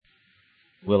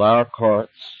Will our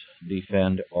courts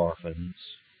defend orphans?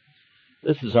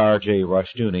 This is R.J.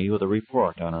 Rushdoony with a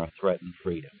report on our threatened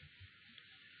freedom.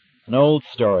 An old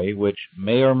story, which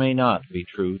may or may not be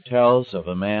true, tells of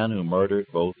a man who murdered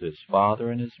both his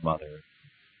father and his mother,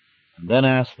 and then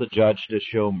asked the judge to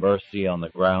show mercy on the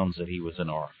grounds that he was an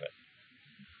orphan.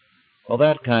 Well,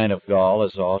 that kind of gall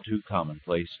is all too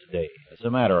commonplace today. As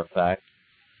a matter of fact,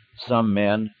 some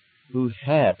men who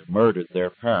had murdered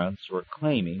their parents were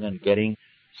claiming and getting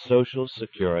Social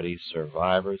Security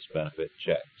survivors' benefit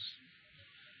checks.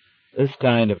 This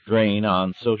kind of drain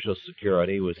on Social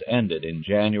Security was ended in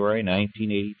January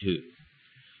 1982,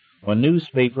 when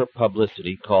newspaper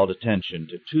publicity called attention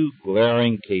to two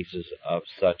glaring cases of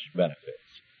such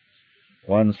benefits.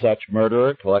 One such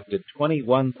murderer collected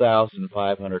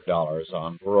 $21,500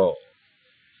 on parole.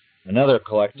 Another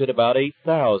collected about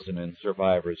 $8,000 in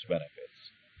survivors' benefits.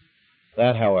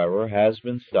 That, however, has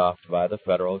been stopped by the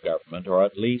federal government, or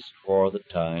at least for the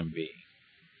time being.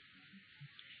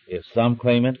 If some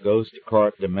claimant goes to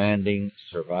court demanding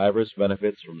survivors'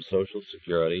 benefits from Social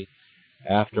Security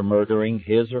after murdering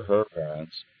his or her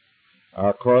parents,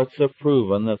 our courts have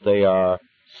proven that they are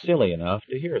silly enough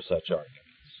to hear such arguments.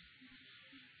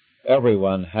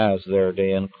 Everyone has their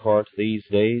day in court these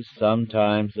days,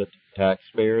 sometimes at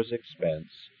taxpayers'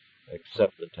 expense,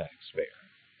 except the taxpayer.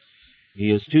 He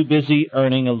is too busy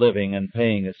earning a living and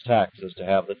paying his taxes to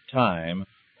have the time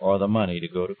or the money to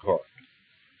go to court.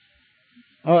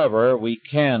 However, we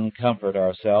can comfort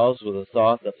ourselves with the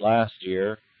thought that last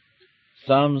year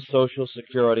some Social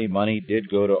Security money did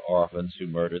go to orphans who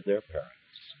murdered their parents.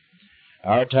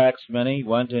 Our tax money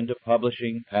went into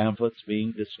publishing pamphlets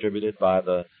being distributed by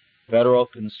the Federal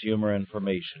Consumer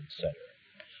Information Center.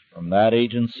 From that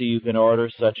agency you can order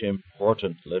such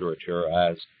important literature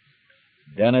as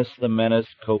Dennis the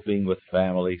Menace Coping with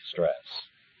Family Stress,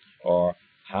 or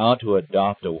How to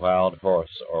Adopt a Wild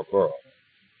Horse or Burro.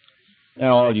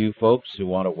 Now, all you folks who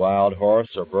want a wild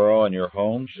horse or burro in your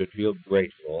home should feel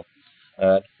grateful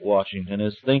that Washington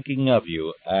is thinking of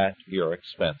you at your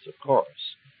expense, of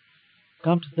course.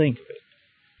 Come to think of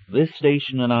it, this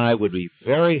station and I would be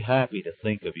very happy to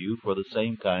think of you for the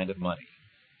same kind of money.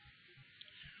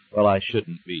 Well, I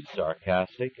shouldn't be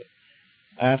sarcastic.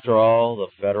 After all, the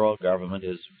federal government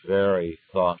is very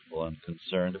thoughtful and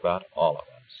concerned about all of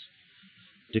us.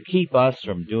 To keep us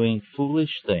from doing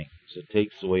foolish things, it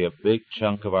takes away a big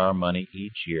chunk of our money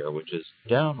each year, which is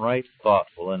downright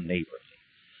thoughtful and neighborly.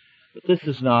 But this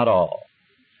is not all.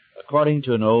 According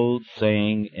to an old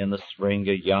saying, in the spring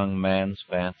a young man's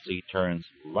fancy turns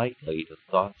lightly to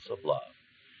thoughts of love.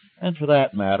 And for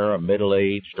that matter, a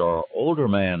middle-aged or older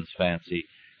man's fancy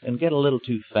can get a little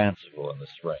too fanciful in the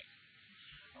spring.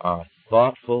 Our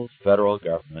thoughtful federal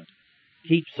government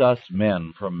keeps us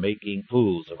men from making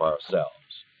fools of ourselves.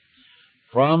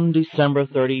 From December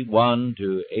 31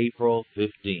 to April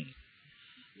 15,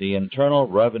 the Internal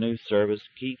Revenue Service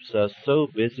keeps us so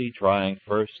busy trying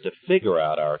first to figure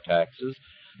out our taxes,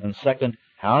 and second,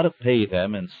 how to pay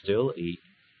them and still eat,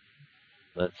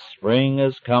 that spring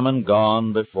has come and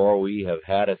gone before we have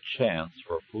had a chance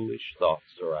for foolish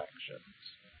thoughts or actions.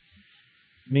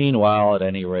 Meanwhile, at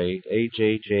any rate,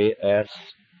 HHAS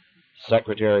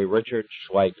Secretary Richard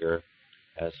Schweiker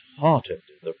has haunted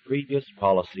the previous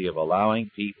policy of allowing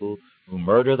people who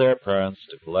murder their parents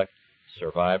to collect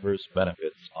survivors'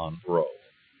 benefits on parole.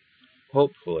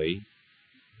 Hopefully,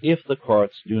 if the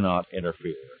courts do not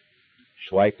interfere,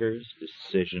 Schweiker's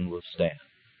decision will stand.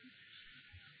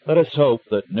 Let us hope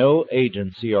that no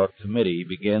agency or committee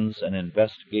begins an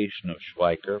investigation of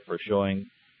Schweiker for showing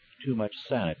too much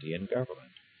sanity in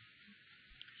government.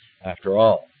 After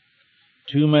all,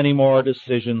 too many more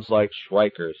decisions like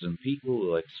Schweiker's, and people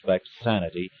will expect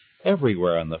sanity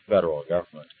everywhere in the federal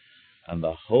government, and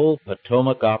the whole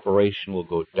Potomac operation will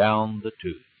go down the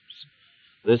tubes.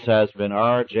 This has been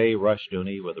R.J.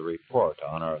 Rushdoony with a report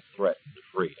on our threatened